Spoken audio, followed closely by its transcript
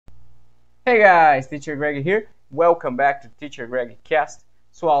Hey guys, Teacher Greg here. Welcome back to Teacher Greg Cast,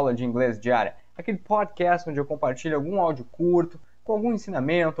 sua aula de inglês diária. Aquele podcast onde eu compartilho algum áudio curto, com algum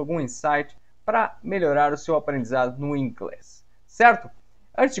ensinamento, algum insight para melhorar o seu aprendizado no inglês. Certo?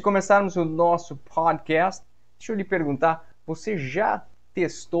 Antes de começarmos o nosso podcast, deixa eu lhe perguntar, você já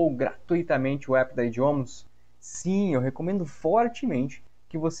testou gratuitamente o app da Idiomus? Sim, eu recomendo fortemente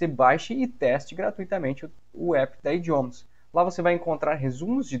que você baixe e teste gratuitamente o app da Idiomus. Lá você vai encontrar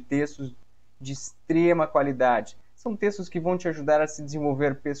resumos de textos de extrema qualidade. São textos que vão te ajudar a se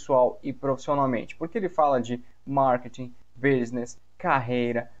desenvolver pessoal e profissionalmente, porque ele fala de marketing, business,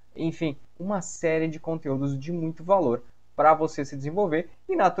 carreira, enfim, uma série de conteúdos de muito valor para você se desenvolver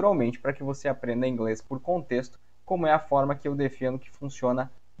e, naturalmente, para que você aprenda inglês por contexto, como é a forma que eu defendo que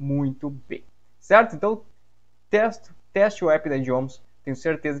funciona muito bem. Certo? Então, teste o app da Idiomus, tenho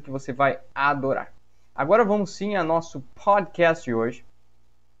certeza que você vai adorar. Agora vamos sim ao nosso podcast de hoje.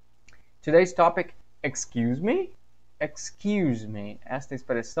 Today's topic, excuse me? Excuse me. Esta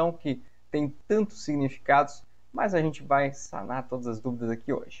expressão que tem tantos significados, mas a gente vai sanar todas as dúvidas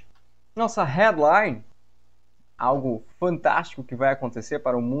aqui hoje. Nossa headline, algo fantástico que vai acontecer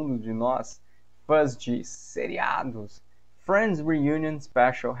para o mundo de nós, fãs de seriados. Friends Reunion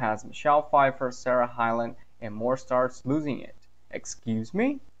Special has Michelle Pfeiffer, Sarah Hyland and more stars losing it. Excuse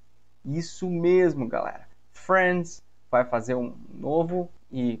me? Isso mesmo, galera. Friends vai fazer um novo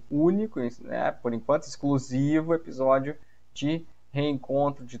e único, né, por enquanto exclusivo, episódio de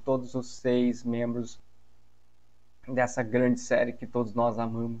reencontro de todos os 6 membros dessa grande série que todos nós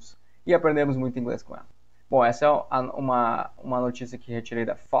amamos e aprendemos muito inglês com ela. Bom, essa é uma notícia que retirei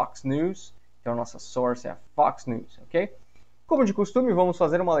da Fox News, então nossa source é a Fox News, ok? Como de costume, vamos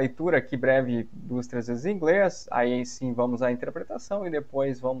fazer uma leitura aqui breve 2, 3 vezes em inglês, aí sim vamos à interpretação e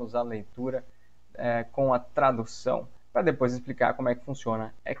depois vamos à leitura com a tradução, para depois explicar como é que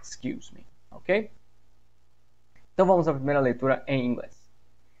funciona excuse me, ok? Então vamos à primeira leitura em inglês.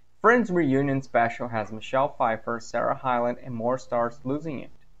 Friends Reunion Special has Michelle Pfeiffer, Sarah Hyland and more stars losing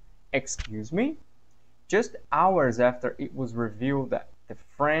it. Excuse me? Just hours after it was revealed that the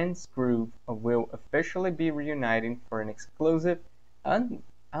Friends group will officially be reuniting for an exclusive,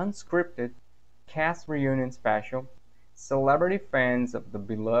 unscripted cast reunion special, celebrity fans of the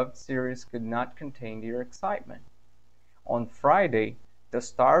beloved series could not contain their excitement. On Friday, the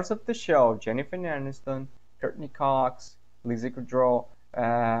stars of the show, Jennifer Aniston, Courtney Cox, Lizzie Kudrow,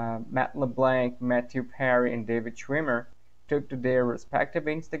 Matt LeBlanc, Matthew Perry, and David Schwimmer, took to their respective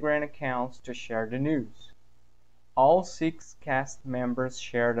Instagram accounts to share the news. All 6 cast members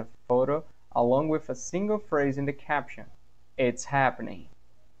shared a photo along with a single phrase in the caption, "It's happening."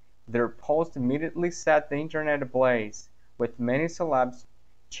 Their post immediately set the internet ablaze, with many celebs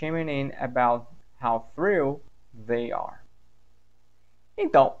chiming in about how thrilled they are.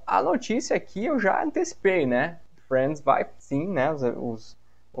 Então, a notícia aqui eu já antecipei, né? Friends vai sim, né?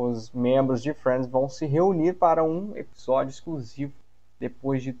 Os membros de Friends vão se reunir para um episódio exclusivo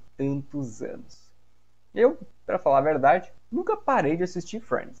depois de tantos anos. Eu, para falar a verdade, nunca parei de assistir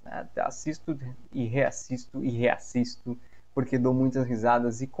Friends, né? Assisto e reassisto, porque dou muitas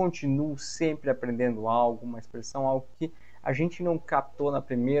risadas e continuo sempre aprendendo algo, uma expressão, algo que a gente não captou na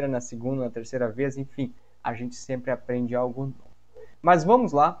primeira, na segunda, na terceira vez, enfim, a gente sempre aprende algo novo. Mas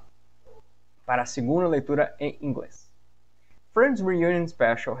vamos lá para a segunda leitura em inglês. Friends Reunion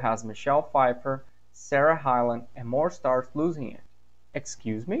Special has Michelle Pfeiffer, Sarah Hyland and more stars losing it.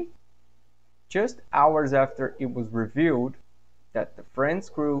 Excuse me? Just hours after it was revealed that the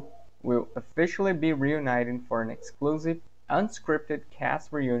Friends crew will officially be reuniting for an exclusive, unscripted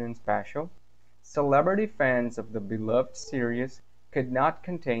cast reunion special, celebrity fans of the beloved series could not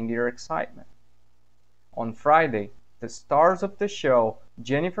contain their excitement. On Friday, the stars of the show,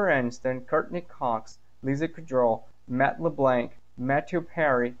 Jennifer Aniston, Courtney Cox, Lizzie Kudrow, Matt LeBlanc, Matthew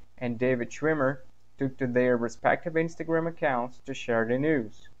Perry, and David Schwimmer, took to their respective Instagram accounts to share the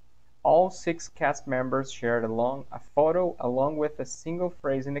news. All 6 cast members shared a photo along with a single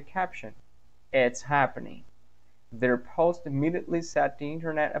phrase in the caption, "It's happening." Their post immediately set the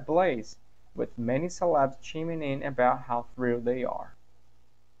internet ablaze, with many celebs chiming in about how thrilled they are.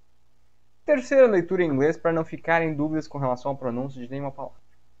 Terceira leitura em inglês para não ficarem dúvidas com relação à pronúncia de nenhuma palavra.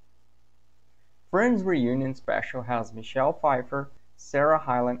 Friends Reunion Special has Michelle Pfeiffer, Sarah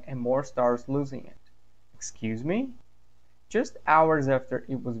Hyland and more stars losing it. Excuse me? Just hours after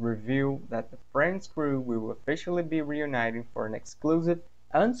it was revealed that the Friends crew will officially be reuniting for an exclusive,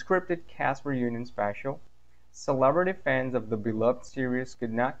 unscripted cast reunion special, celebrity fans of the beloved series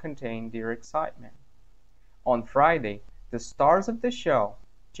could not contain their excitement. On Friday, the stars of the show,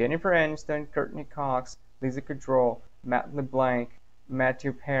 Jennifer Aniston, Courtney Cox, Lizzie Kudrow, Matt LeBlanc,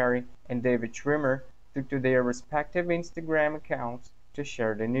 Matthew Perry, and David Schwimmer took to their respective Instagram accounts to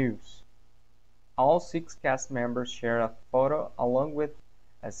share the news. All 6 cast members shared a photo along with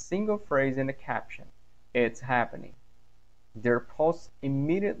a single phrase in the caption, "It's happening." Their posts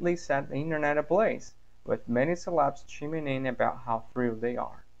immediately set the internet ablaze, with many celebs chiming in about how thrilled they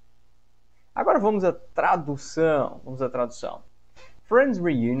are. Agora vamos à tradução. Friends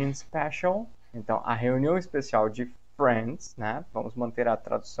Reunion Special. Então, a reunião especial de Friends, né? Vamos manter a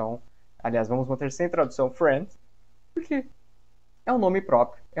tradução. Aliás, vamos manter sem tradução Friends, porque é o nome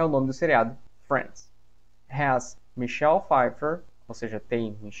próprio, é o nome do seriado, Friends. Has Michelle Pfeiffer, ou seja,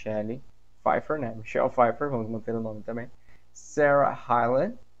 tem Michelle Pfeiffer, né? Michelle Pfeiffer, vamos manter o nome também. Sarah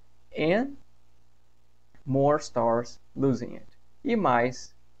Hyland and more stars losing it. E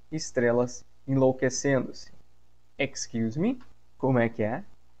mais estrelas enlouquecendo-se. Excuse me? Como é que é?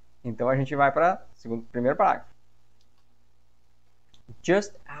 Então a gente vai para o primeiro parágrafo.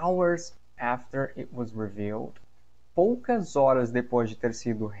 Just hours after it was revealed, poucas horas depois de ter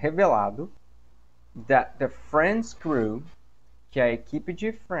sido revelado, that the Friends crew, que a equipe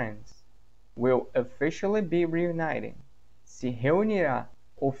de Friends, will officially be reuniting, se reunirá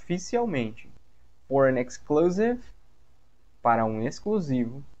oficialmente for an exclusive, para um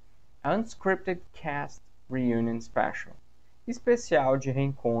exclusivo, unscripted cast reunion special, especial de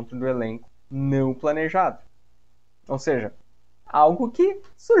reencontro do elenco não planejado. Ou seja, algo que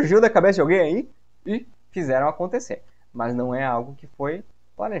surgiu da cabeça de alguém aí e fizeram acontecer. Mas não é algo que foi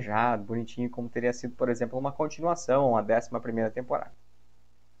planejado, bonitinho, como teria sido, por exemplo, uma continuação, a 11ª temporada.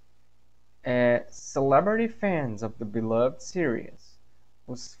 Celebrity fans of the beloved series,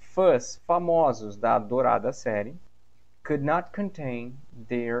 os fãs famosos da adorada série, could not contain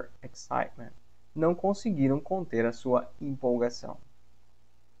their excitement, não conseguiram conter a sua empolgação.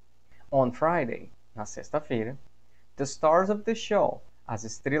 On Friday, na sexta-feira, the stars of the show, as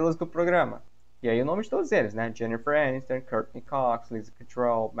estrelas do programa, e aí o nome de todos eles, né? Jennifer Aniston, Courtney Cox, Lisa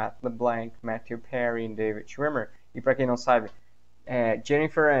Kudrow, Matt LeBlanc, Matthew Perry e David Schwimmer. E para quem não sabe,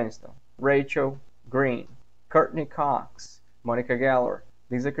 Jennifer Aniston, Rachel Green, Courtney Cox, Monica Geller,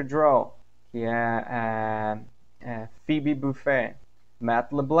 Lisa Kudrow, que é Phoebe Buffay,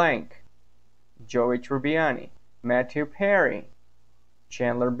 Matt LeBlanc, Joey Tribbiani, Matthew Perry,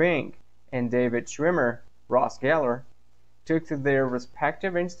 Chandler Bing, and David Schwimmer, Ross Geller, took to their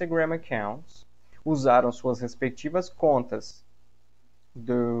respective Instagram accounts, usaram suas respectivas contas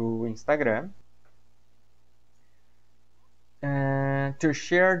do Instagram to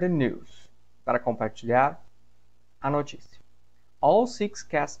share the news, para compartilhar a notícia. All 6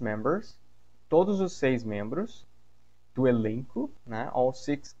 cast members, todos os 6 membros do elenco, né? All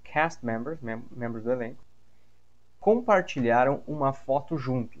 6 cast members, membros do elenco, compartilharam uma foto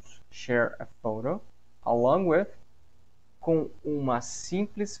juntos. Share a photo, along with, com uma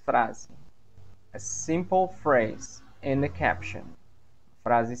simples frase. A simple phrase in the caption.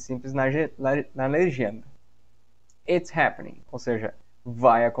 Frase simples na legenda. It's happening, ou seja,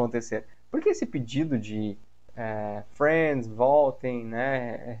 vai acontecer. Por que esse pedido de Friends, voltem,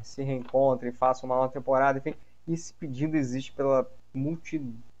 né, se reencontrem, façam uma nova temporada, enfim, esse pedido existe pela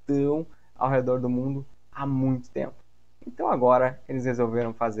multidão ao redor do mundo há muito tempo. Então agora eles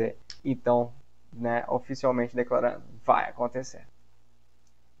resolveram fazer e estão, né, oficialmente declarando, vai acontecer.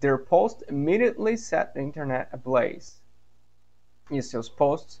 Their post immediately set the internet ablaze. E seus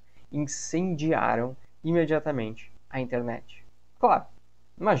posts incendiaram imediatamente a internet. Claro,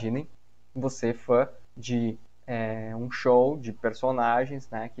 imaginem você fã de um show de personagens,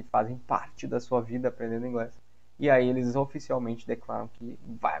 né, que fazem parte da sua vida aprendendo inglês. E aí eles oficialmente declaram que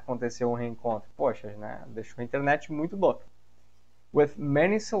vai acontecer um reencontro. Poxa, né, deixou a internet muito louca. With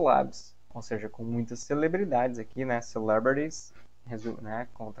many celebs, ou seja, com muitas celebridades aqui, né, celebrities, né,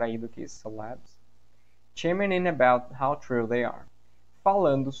 contraído aqui, celebs, chiming in about how true they are,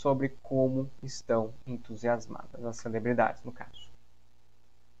 falando sobre como estão entusiasmadas as celebridades, no caso.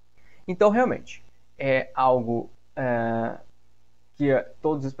 Então, realmente, é algo que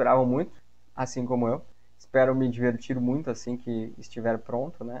todos esperavam muito, assim como eu. Espero me divertir muito assim que estiver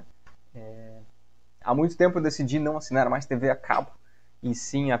pronto, né? Há muito tempo eu decidi não assinar mais TV a cabo, e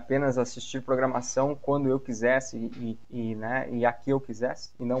sim apenas assistir programação quando eu quisesse e a que eu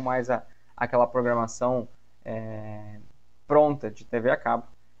quisesse, e não mais aquela programação pronta de TV a cabo.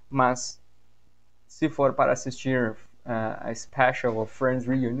 Mas se for para assistir a Special of Friends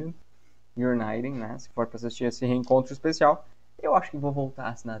Reunion, Uniting, né? Se for para assistir esse reencontro especial, eu acho que vou voltar a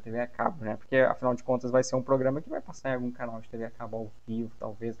assinar a TV a cabo, né? Porque afinal de contas vai ser um programa que vai passar em algum canal de TV a cabo ao vivo,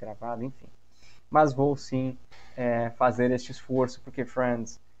 talvez gravado, enfim. Mas vou sim fazer este esforço, porque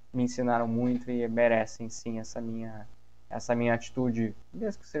Friends me ensinaram muito e merecem sim essa minha essa minha atitude,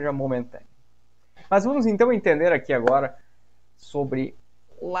 mesmo que seja momentânea. Mas vamos então entender aqui agora sobre,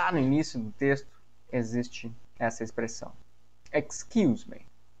 lá no início do texto, existe essa expressão. Excuse me.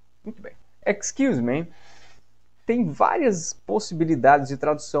 Muito bem. Excuse me tem várias possibilidades de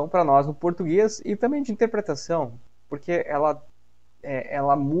tradução para nós no português e também de interpretação, porque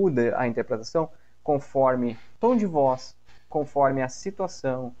ela muda a interpretação conforme tom de voz, conforme a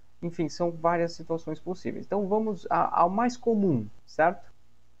situação, enfim, são várias situações possíveis. Então vamos ao mais comum, certo?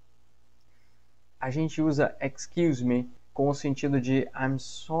 A gente usa excuse me com o sentido de I'm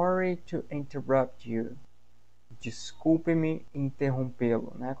sorry to interrupt you. Desculpe-me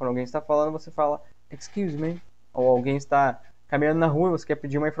interrompê-lo, né? Quando alguém está falando, você fala excuse me. Ou alguém está caminhando na rua e você quer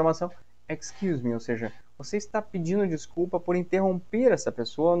pedir uma informação, excuse me, ou seja, você está pedindo desculpa por interromper essa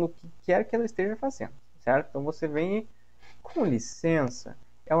pessoa no que quer que ela esteja fazendo, certo? Então você vem com licença,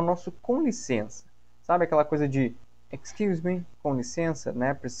 é o nosso com licença. Sabe aquela coisa de excuse me, com licença,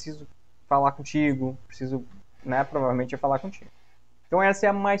 né? Preciso falar contigo, preciso, né, provavelmente falar contigo. Então essa é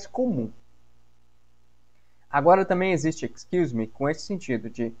a mais comum. Agora também existe excuse me com esse sentido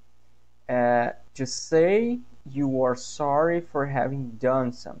de to say you are sorry for having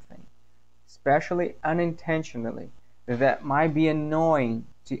done something, especially unintentionally, that might be annoying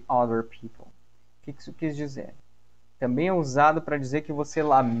to other people. O que isso quis dizer? Também é usado para dizer que você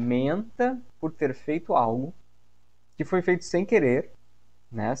lamenta por ter feito algo que foi feito sem querer,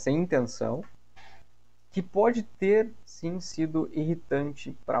 né, sem intenção, que pode ter, sim, sido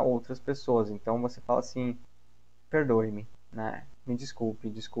irritante para outras pessoas. Então você fala assim, perdoe-me, né? Me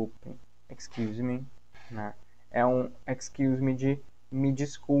desculpe, excuse me, né? É um excuse me de me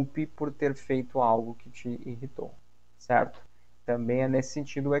desculpe por ter feito algo que te irritou, certo? Também é nesse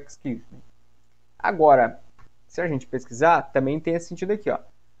sentido o excuse me. Agora, se a gente pesquisar, também tem esse sentido aqui, ó.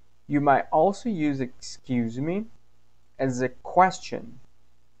 You might also use excuse me as a question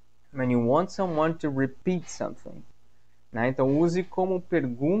when you want someone to repeat something, né? Então use como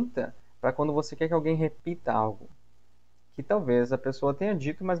pergunta para quando você quer que alguém repita algo que talvez a pessoa tenha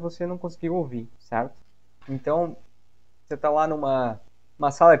dito, mas você não conseguiu ouvir, certo? Então, você está lá numa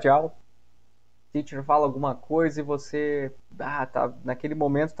sala de aula, o teacher fala alguma coisa e você tá, naquele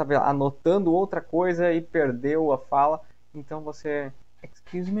momento está anotando outra coisa e perdeu a fala. Então você,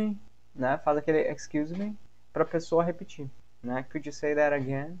 excuse me, né? Faz aquele excuse me para a pessoa repetir, né? Could you say that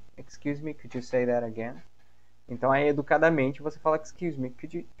again? Excuse me, could you say that again? Então aí educadamente você fala excuse me,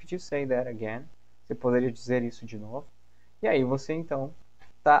 could you say that again? Você poderia dizer isso de novo? E aí você então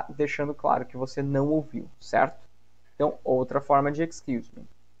está deixando claro que você não ouviu, certo? Então, outra forma de excuse me.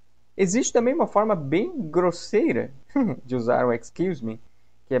 Existe também uma forma bem grosseira de usar o excuse me,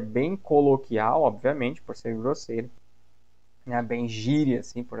 que é bem coloquial, obviamente, por ser grosseiro, né? Bem gíria,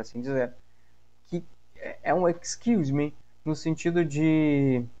 assim, por assim dizer, que é um excuse me no sentido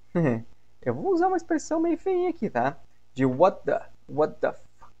de... eu vou usar uma expressão meio feinha aqui, tá? De what the,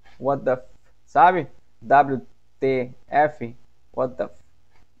 sabe? WTF, what the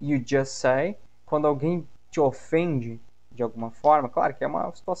you just say, quando alguém te ofende de alguma forma. Claro que é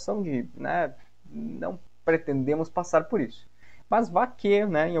uma situação de, né, não pretendemos passar por isso, mas vá que,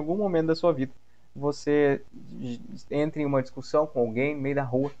 né, em algum momento da sua vida você entre em uma discussão com alguém no meio da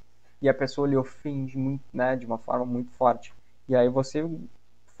rua e a pessoa lhe ofende muito, né, de uma forma muito forte, e aí você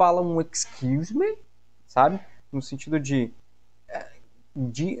fala um excuse me, sabe, no sentido de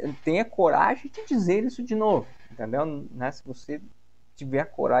tenha coragem de dizer isso de novo, entendeu? Né? Se você tiver a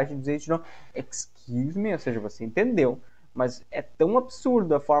coragem de dizer isso de novo, excuse me, ou seja, você entendeu, mas é tão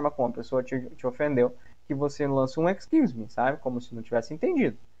absurdo a forma como a pessoa te ofendeu que você lança um excuse me, sabe? Como se não tivesse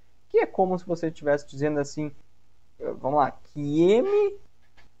entendido. Que é como se você estivesse dizendo assim, vamos lá,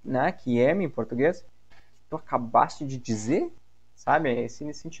 né? Que em português, que tu acabaste de dizer, sabe? É esse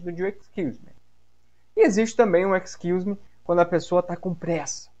nesse sentido de excuse me. E existe também um excuse me quando a pessoa está com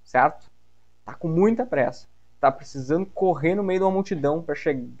pressa, certo? Está com muita pressa. Está precisando correr no meio de uma multidão para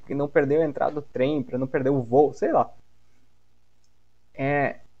não perder a entrada do trem, para não perder o voo, sei lá.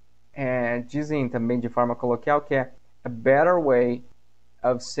 Dizem também de forma coloquial que é a better way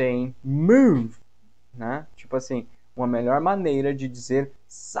of saying move, né? Tipo assim, uma melhor maneira de dizer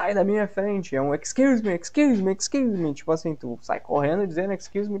sai da minha frente. É um excuse me, excuse me, excuse me. Tipo assim, tu sai correndo dizendo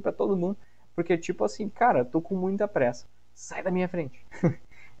excuse me para todo mundo, porque tipo assim, cara, tô com muita pressa. Sai da minha frente.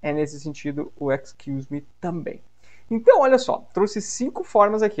 É nesse sentido o excuse me também. Então, olha só, trouxe 5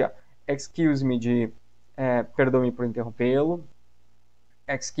 formas aqui, ó. Excuse me de perdoe-me por interrompê-lo.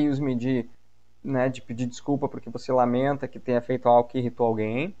 Excuse me de pedir desculpa porque você lamenta que tenha feito algo que irritou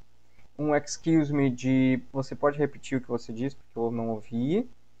alguém. Um excuse me de você pode repetir o que você disse porque eu não ouvi.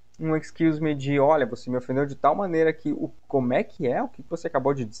 um excuse me de, olha, você me ofendeu de tal maneira que, como é que é, o que você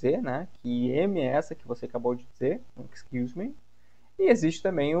acabou de dizer, né? Que M é essa que você acabou de dizer, um excuse me. E existe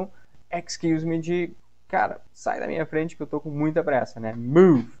também o excuse me de, cara, sai da minha frente que eu tô com muita pressa, né?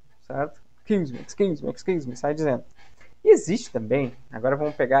 Move, certo? Excuse me, sai dizendo. E existe também, agora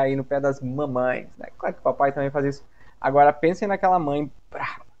vamos pegar aí no pé das mamães, né? Claro que o papai também faz isso. Agora pensem naquela mãe,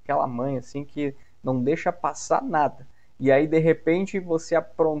 aquela mãe assim que não deixa passar nada. E aí de repente você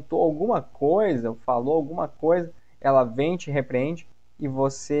aprontou alguma coisa, falou alguma coisa, ela vem te repreende e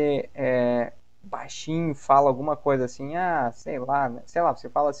você baixinho fala alguma coisa assim, sei lá, você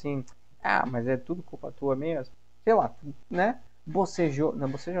fala assim, mas é tudo culpa tua mesmo, sei lá, né? Bocejou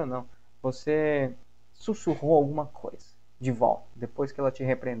não, você sussurrou alguma coisa de volta, depois que ela te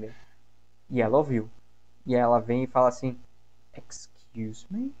repreendeu. E ela ouviu. E ela vem e fala assim, excuse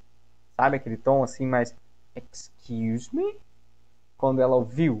me? Sabe aquele tom assim, mais excuse me? Quando ela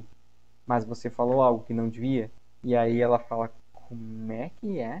ouviu, mas você falou algo que não devia, e aí ela fala, como é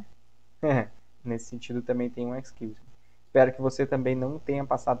que é? Nesse sentido também tem um excuse me. Espero que você também não tenha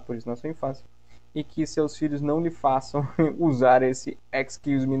passado por isso na sua infância e que seus filhos não lhe façam usar esse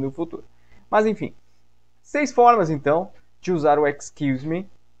excuse me no futuro. Mas enfim, 6 formas então de usar o excuse me.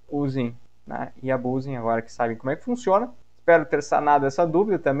 Usem, né, e abusem agora que sabem como é que funciona. Espero ter sanado essa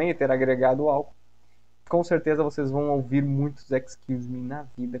dúvida também e ter agregado algo. Com certeza vocês vão ouvir muitos excuse me na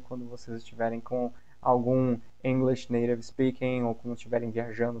vida quando vocês estiverem com algum English native speaking, ou quando estiverem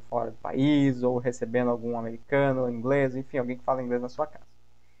viajando fora do país, ou recebendo algum americano, inglês, enfim, alguém que fala inglês na sua casa.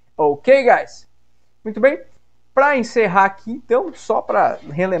 Ok, guys? Muito bem. Para encerrar aqui, então, só para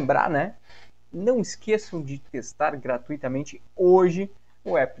relembrar, né? Não esqueçam de testar gratuitamente hoje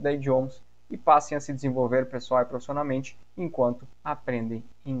o app da Idiomus e passem a se desenvolver pessoal e profissionalmente enquanto aprendem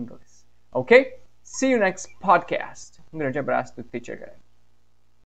inglês. Ok? See you next podcast. Um grande abraço do Teacher Greg.